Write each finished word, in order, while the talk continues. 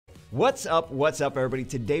What's up, everybody?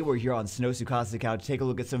 Today we're here on Snowsuka's account to take a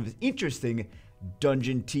look at some of his interesting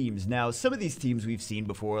dungeon teams. Now, some of these teams we've seen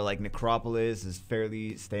before, like Necropolis is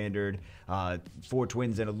fairly standard, Four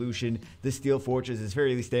Twins and Illusion, the Steel Fortress is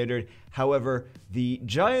fairly standard. However, the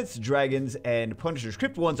Giants, Dragons, and Punisher's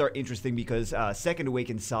Crypt ones are interesting because Second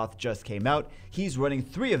Awakened SATH just came out. He's running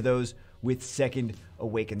 3 of those with Second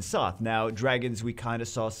Awakened SATH. Now, Dragons, we kind of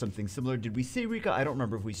saw something similar. Did we see Rika? I don't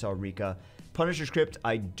remember if we saw Rika. Punisher's Crypt,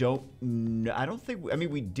 I don't think, I mean,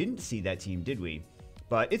 we didn't see that team, did we?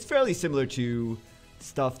 But it's fairly similar to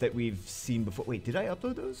stuff that we've seen before. Wait, did I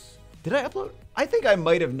upload those? Did I upload? I think I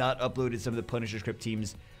might have not uploaded some of the Punisher's Crypt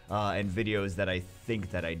teams and videos that I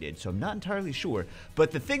think that I did, so I'm not entirely sure.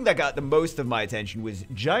 But the thing that got the most of my attention was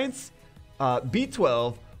Giants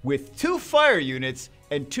B12 with 2 fire units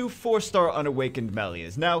and 2 4-star unawakened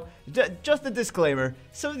Melias. Now, just a disclaimer,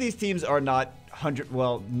 some of these teams are not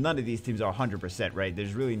none of these teams are 100%, right?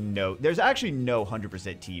 There's actually no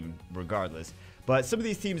 100% team regardless. But some of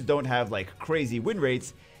these teams don't have like crazy win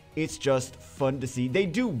rates. It's just fun to see. They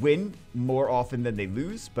do win more often than they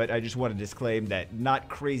lose, but I just want to disclaim that not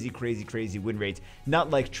crazy win rates. Not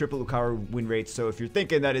like triple Lucario win rates. So if you're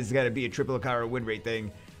thinking that it's got to be a triple Lucario win rate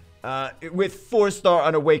thing, with 4-star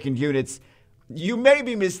unawakened units, you may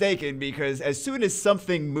be mistaken, because as soon as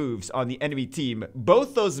something moves on the enemy team,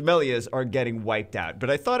 both those Melias are getting wiped out. But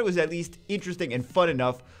I thought it was at least interesting and fun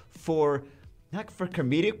enough for, not for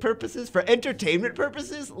comedic purposes, for entertainment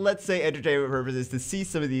purposes, let's say entertainment purposes, to see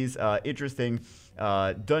some of these interesting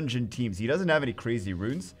dungeon teams. He doesn't have any crazy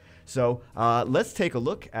runes. So let's take a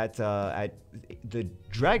look at the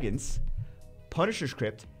Dragons, Punisher's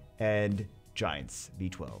Crypt, and Giants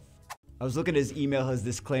B12. I was looking at his email, his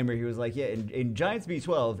disclaimer. He was like, yeah, in Giants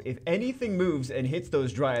B12, if anything moves and hits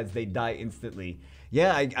those Dryads, they die instantly.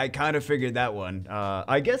 Yeah, I kind of figured that one.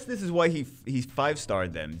 I guess this is why he's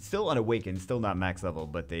 5-starred them. Still unawakened, still not max level,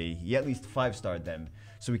 but he at least 5-starred them.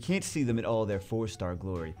 So we can't see them in all their 4-star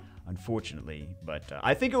glory, unfortunately. But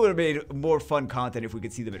I think it would have made more fun content if we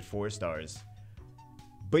could see them at 4 stars.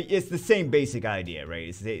 But it's the same basic idea, right?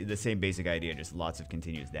 It's the same basic idea, just lots of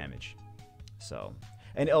continuous damage. So,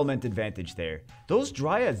 an element advantage there. Those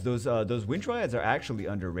Dryads, those Wind Dryads are actually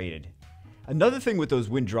underrated. Another thing with those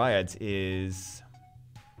Wind Dryads is,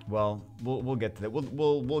 well, we'll get to that.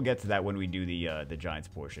 We'll get to that when we do the Giants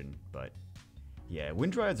portion. But yeah,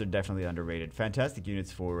 Wind Dryads are definitely underrated. Fantastic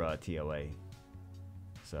units for TOA.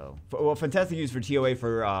 So, fantastic units for TOA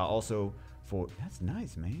for also for. That's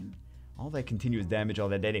nice, man. All that continuous damage, all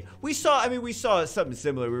that dead. We saw something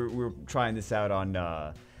similar. We were trying this out on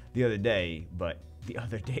the other day, but. The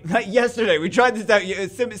other day, not yesterday. We tried this out.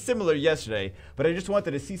 It's similar yesterday, but I just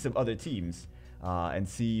wanted to see some other teams and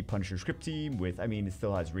see Punisher's Crypt team with. I mean, it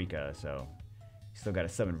still has Rika, so you still got to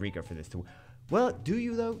summon Rika for this to. Well, do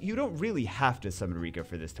you though? You don't really have to summon Rika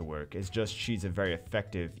for this to work. It's just she's a very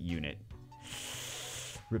effective unit.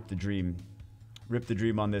 Rip the dream. Rip the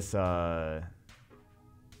dream on this. Oh,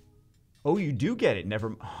 you do get it.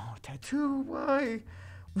 Never. Oh, Tattoo. Why?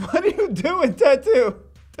 What are you doing, Tattoo?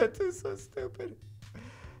 Tattoo's so stupid.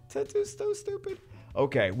 Tattoo's so stupid.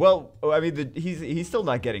 Okay, well, I mean, he's still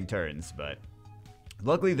not getting turns, but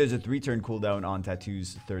luckily there's a 3-turn cooldown on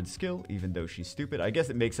Tattoo's 3rd skill, even though she's stupid. I guess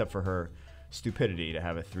it makes up for her stupidity to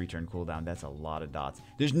have a 3-turn cooldown. That's a lot of dots.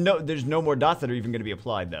 There's no more dots that are even going to be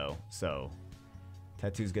applied, though. So,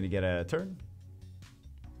 Tattoo's going to get a turn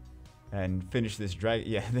and finish this drag.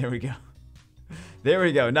 Yeah, there we go. There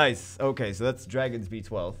we go. Nice. Okay, so that's Dragons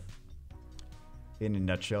B12. In a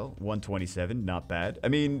nutshell, 127, not bad. I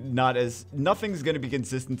mean, nothing's going to be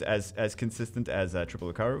consistent as consistent as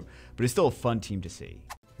Triple Lucario, but it's still a fun team to see.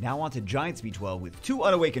 Now on to Giants B12 with 2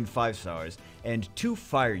 unawakened 5-stars and 2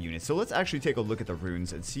 fire units. So let's actually take a look at the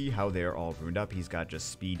runes and see how they're all runed up. He's got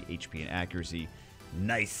just speed, HP, and accuracy.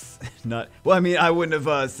 Nice. Well, I mean, I wouldn't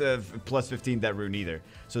have plus 15 that rune either.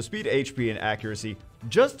 So speed, HP, and accuracy,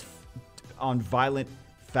 just on violent,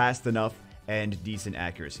 fast enough, and decent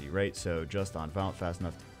accuracy, right? So just on violent, fast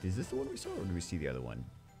enough. Is this the one we saw, or did we see the other one?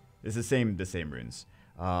 It's the same runes.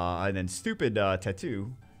 And then Stupid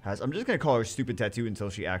Tattoo has. I'm just gonna call her Stupid Tattoo until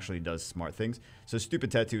she actually does smart things. So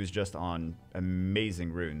Stupid Tattoo is just on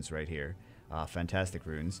amazing runes right here. Fantastic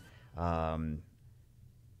runes.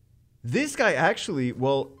 This guy actually,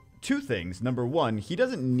 well, 2 things. Number 1, he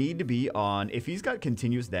doesn't need to be on. If he's got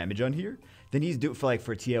continuous damage on here, then he's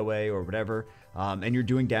for TOA or whatever. And you're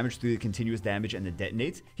doing damage through the continuous damage and the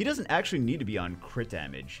detonates, he doesn't actually need to be on crit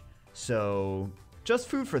damage. So, just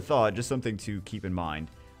food for thought, just something to keep in mind.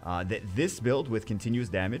 That this build with continuous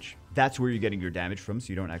damage, that's where you're getting your damage from, so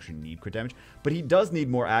you don't actually need crit damage. But he does need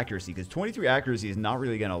more accuracy, because 23 accuracy is not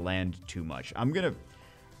really going to land too much.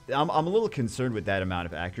 I'm a little concerned with that amount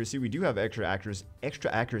of accuracy. We do have extra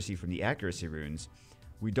accuracy from the accuracy runes.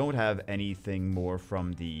 We don't have anything more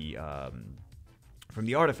from the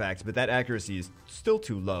artifacts, but that accuracy is still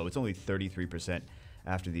too low. It's only 33%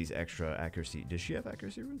 after these extra accuracy. Does she have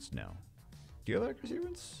accuracy runes? No. Do you have accuracy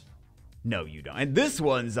runes? No, you don't. And this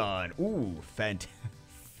one's on. Ooh, fantastic.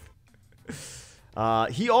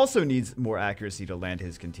 He also needs more accuracy to land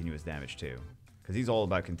his continuous damage too, because he's all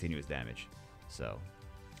about continuous damage. So,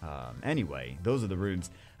 anyway, those are the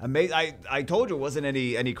runes. I told you it wasn't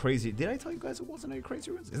any crazy. Did I tell you guys it wasn't any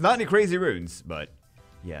crazy runes? It's not any crazy runes, but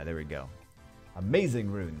yeah, there we go.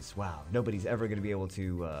 Amazing runes. Wow, nobody's ever going to be able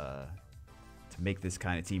to make this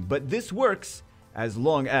kind of team. But this works as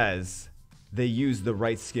long as they use the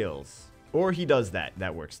right skills. Or he does that.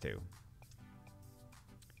 That works too.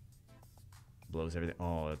 Blows everything.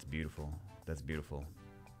 Oh, that's beautiful. That's beautiful.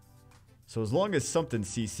 So as long as something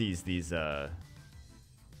CCs these well,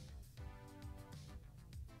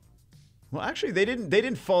 actually they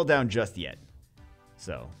didn't fall down just yet.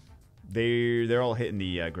 So they're all hitting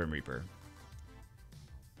the Grim Reaper.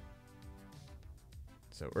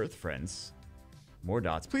 So Earth Friends. More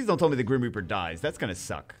dots. Please don't tell me the Grim Reaper dies. That's gonna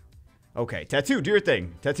suck. Okay, Tattoo, do your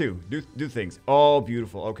thing. Tattoo, do things. Oh,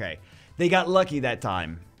 beautiful. Okay. They got lucky that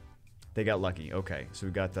time. They got lucky. Okay, so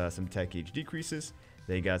we got some attack gauge decreases.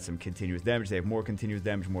 They got some continuous damage. They have more continuous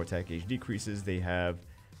damage, more attack gauge decreases. They have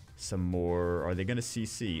some more. Are they going to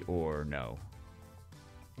CC or no?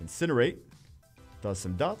 Incinerate. Does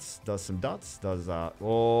some dots. Does some dots. Does,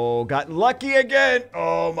 oh, got lucky again.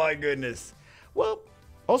 Oh, my goodness. Well,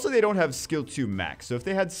 also they don't have skill 2 max. So if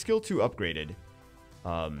they had skill 2 upgraded,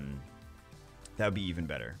 that would be even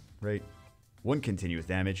better, right? 1 continuous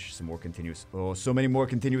damage, some more continuous. Oh, so many more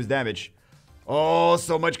continuous damage. Oh,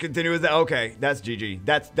 so much continuous. Okay, that's GG.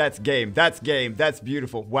 That's game. That's game. That's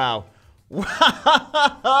beautiful. Wow.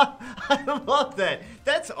 I love that.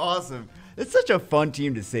 That's awesome. It's such a fun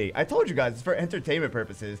team to see. I told you guys, for entertainment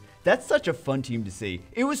purposes, that's such a fun team to see.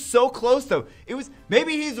 It was so close, though. It was,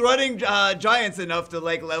 maybe he's running giants enough to,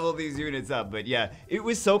 like, level these units up. But, yeah, it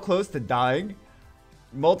was so close to dying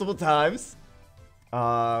multiple times.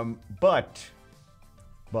 But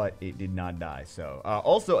it did not die. So,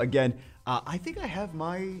 also, again, I think I have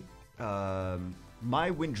my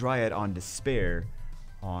my Wind Dryad on Despair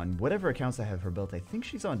on whatever accounts I have her built. I think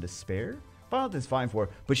she's on Despair. Well, that's fine for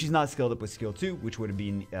her, but she's not skilled up with skill 2, which would have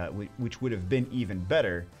been even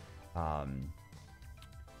better.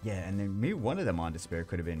 Yeah, and then maybe one of them on Despair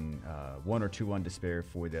could have been 1 or 2 on Despair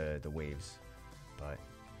for the waves. But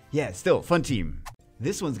yeah, still fun team.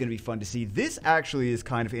 This one's gonna be fun to see. This actually is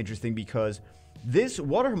kind of interesting because this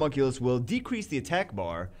Water Homunculus will decrease the attack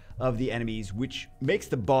bar of the enemies, which makes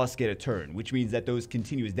the boss get a turn, which means that those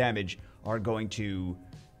continuous damage are going to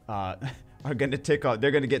tick off. They're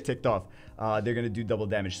gonna get ticked off. They're gonna do double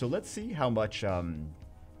damage. So let's see how much. How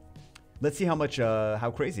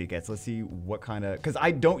crazy it gets. Let's see what kind of. Because I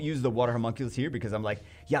don't use the Water Homunculus here because I'm like,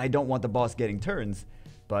 yeah, I don't want the boss getting turns.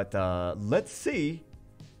 But let's see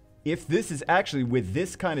if this is actually, with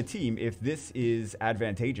this kind of team, if this is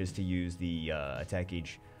advantageous to use the attack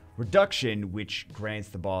gauge reduction, which grants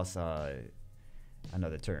the boss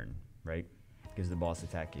another turn, right? Gives the boss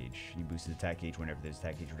attack gauge. He boosts his attack gauge whenever there's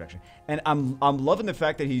attack gauge reduction. And I'm loving the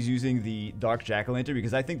fact that he's using the Dark Jack-o'-lantern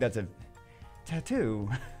because I think that's a tattoo.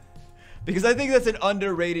 Because I think that's an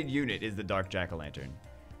underrated unit, is the Dark Jack-o'-lantern.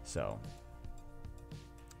 So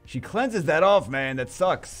she cleanses that off, man. That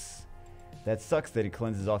sucks. That sucks that he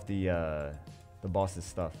cleanses off the boss's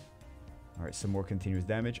stuff. All right, some more continuous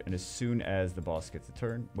damage, and as soon as the boss gets a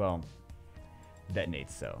turn, well,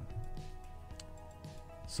 detonates.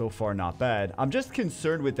 So far, not bad. I'm just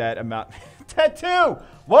concerned with that amount. Tattoo!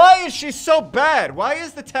 Why is she so bad? Why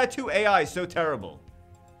is the Tattoo AI so terrible?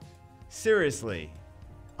 Seriously.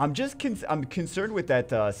 I'm concerned with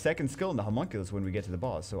that second skill in the Homunculus when we get to the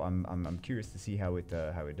boss. So I'm curious to see how it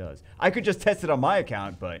does. I could just test it on my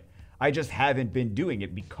account, but I just haven't been doing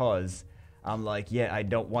it because I'm like, yeah, I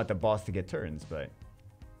don't want the boss to get turns. But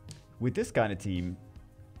with this kind of team,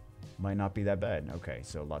 might not be that bad. Okay,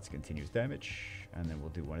 so lots of continuous damage. And then we'll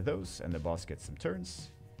do one of those. And the boss gets some turns.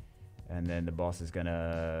 And then the boss is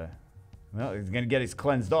gonna... Well, he's gonna get his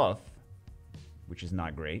cleansed off. Which is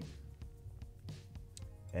not great.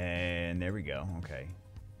 And there we go. Okay.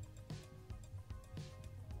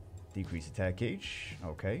 Decrease attack gauge.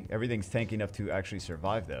 Okay. Everything's tanky enough to actually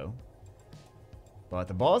survive, though. But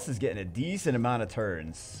the boss is getting a decent amount of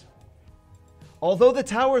turns. Although the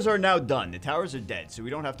towers are now done. The towers are dead, so we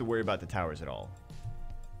don't have to worry about the towers at all.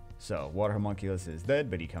 So, Water Homunculus is dead,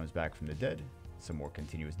 but he comes back from the dead. Some more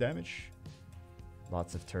continuous damage.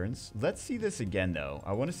 Lots of turns. Let's see this again, though.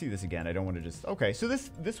 I want to see this again. I don't want to just... Okay, so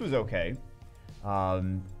this was okay.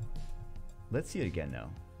 Let's see it again, though.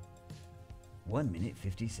 1 minute,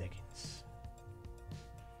 50 seconds.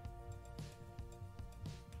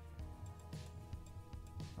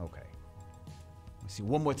 Okay. Let's see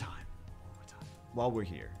one more time. While we're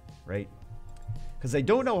here, right? Because I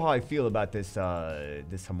don't know how I feel about this,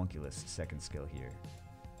 this homunculus second skill here.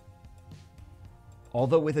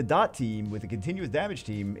 Although with a dot team, with a continuous damage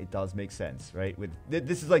team, it does make sense, right? With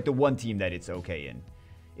this is like the one team that it's okay in,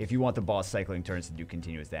 if you want the boss cycling turns to do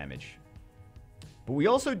continuous damage. But we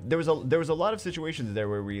also there was a lot of situations there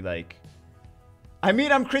where we like, I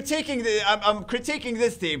mean, I'm critiquing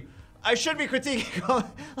this team. I should be critiquing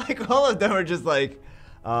like all of them are just like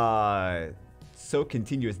so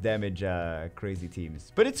continuous damage crazy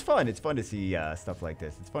teams. But it's fun. It's fun to see stuff like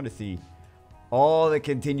this. It's fun to see all the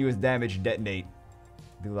continuous damage detonate.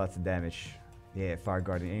 Do lots of damage. Yeah, Fire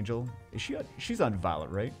Guardian Angel. Is she? She's on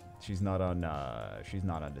Violent, right? She's not on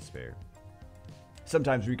Despair.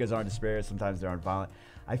 Sometimes Rika's on Despair. Sometimes they're on Violent.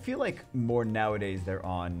 I feel like more nowadays they're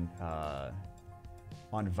on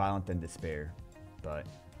Violent than Despair. But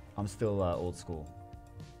I'm still old school.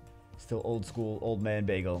 Still old school. Old man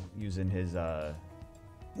Bagel using his. No!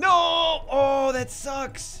 Oh, that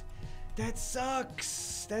sucks. That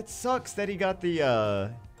sucks. That sucks that he got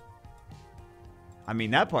the. I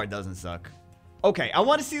mean, that part doesn't suck. Okay, I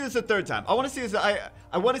want to see this a third time. I want to see this. I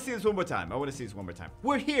want to see this one more time. I want to see this one more time.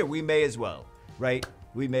 We're here. We may as well, right?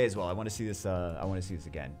 We may as well. I want to see this. I want to see this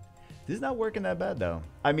again. This is not working that bad though.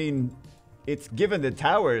 I mean, it's given the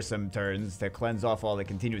tower some turns to cleanse off all the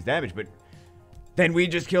continuous damage, but then we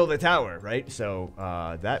just kill the tower, right? So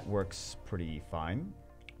that works pretty fine.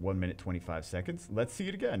 1 minute 25 seconds. Let's see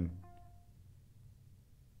it again.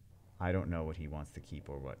 I don't know what he wants to keep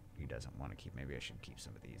or what he doesn't want to keep. Maybe I should keep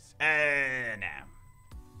some of these. Nah.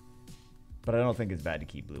 But I don't think it's bad to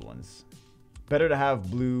keep blue ones. Better to have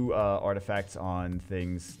blue artifacts on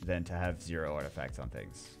things than to have 0 artifacts on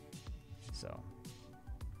things. So.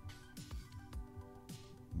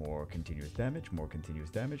 More continuous damage, more continuous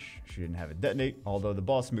damage. She didn't have it detonate, although the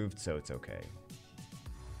boss moved, so it's okay.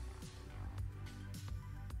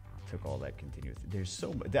 Took all that continuous. There's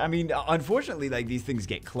so much. I mean, unfortunately, like these things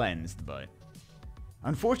get cleansed, but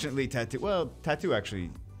unfortunately, Tattoo. Well, Tattoo actually.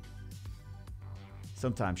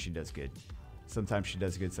 Sometimes she does good. Sometimes she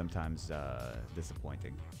does good. Sometimes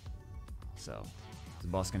disappointing. So, is the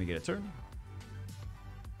boss gonna get a turn?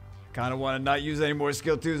 Kind of want to not use any more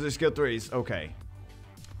skill 2s or skill 3s. Okay.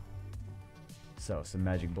 So some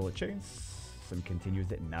magic bullet chains, some continuous.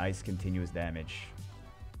 Nice continuous damage.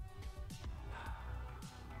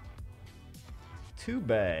 Too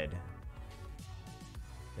bad.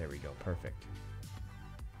 There we go. Perfect.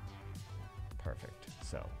 Perfect.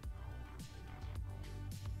 So.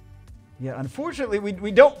 Yeah, unfortunately,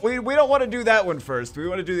 we don't want to do that one first. We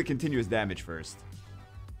want to do the continuous damage first.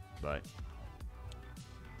 But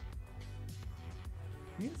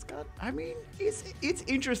it's got. I mean, it's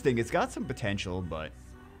interesting. It's got some potential, but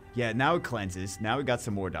yeah, now it cleanses. Now we got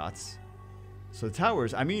some more dots. So the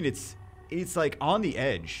towers. I mean, it's like on the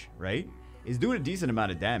edge, right? It's doing a decent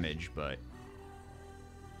amount of damage, but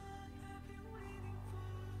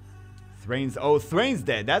Thrain's... Oh, Thrain's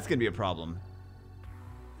dead. That's going to be a problem.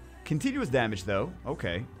 Continuous damage, though.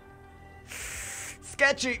 Okay.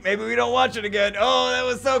 Sketchy. Maybe we don't watch it again. Oh, that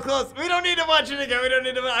was so close. We don't need to watch it again. We don't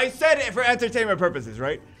need to... I said it for entertainment purposes,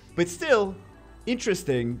 right? But still,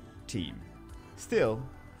 interesting team. Still,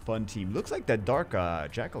 fun team. Looks like that dark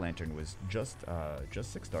jack-o'-lantern was just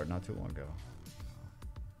 6-star not too long ago.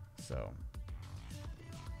 So...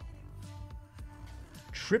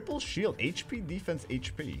 Triple shield, HP, defense,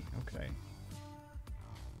 HP. Okay.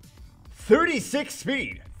 36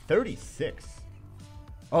 speed. 36.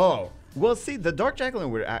 Oh, well, see, the dark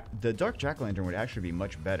jack-o'-lantern would actually be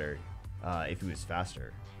much better if he was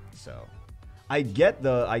faster. So, I get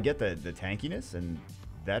the tankiness and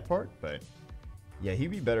that part, but yeah,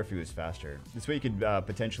 he'd be better if he was faster. This way, you could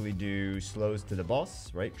potentially do slows to the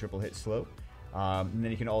boss, right? Triple hit slow, and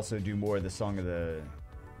then you can also do more of the Song of the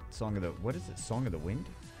what is it? Song of the Wind?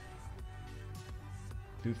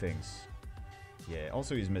 Do things. Yeah,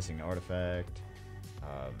 also he's missing an artifact.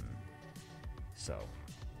 So,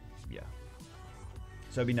 yeah.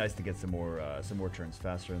 So it'd be nice to get some more turns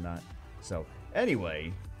faster than that. So,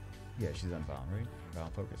 anyway, yeah, she's on Bound, right?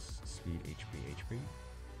 Bound focus, speed, HP.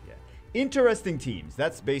 Yeah. Interesting teams.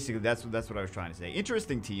 That's basically that's what I was trying to say.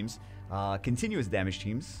 Interesting teams. Continuous damage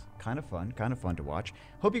teams. Kind of fun to watch.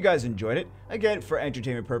 Hope you guys enjoyed it. Again, for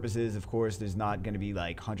entertainment purposes, of course, there's not going to be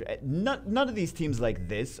like 100. None of these teams like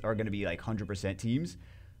this are going to be like 100% teams.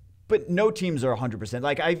 But no teams are 100%.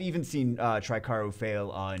 Like, I've even seen Tricaro fail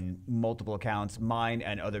on multiple accounts, mine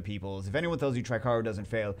and other people's. If anyone tells you Tricaro doesn't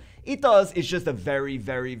fail, it does. It's just a very,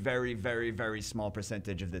 very, very, very, very small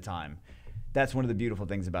percentage of the time. That's one of the beautiful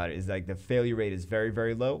things about it, is like the failure rate is very,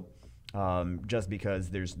 very low, just because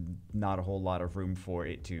there's not a whole lot of room for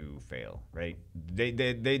it to fail, right? They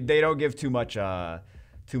don't give too much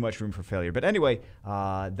room for failure. But anyway,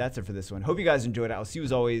 that's it for this one. Hope you guys enjoyed it. I'll see you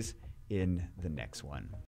as always in the next one.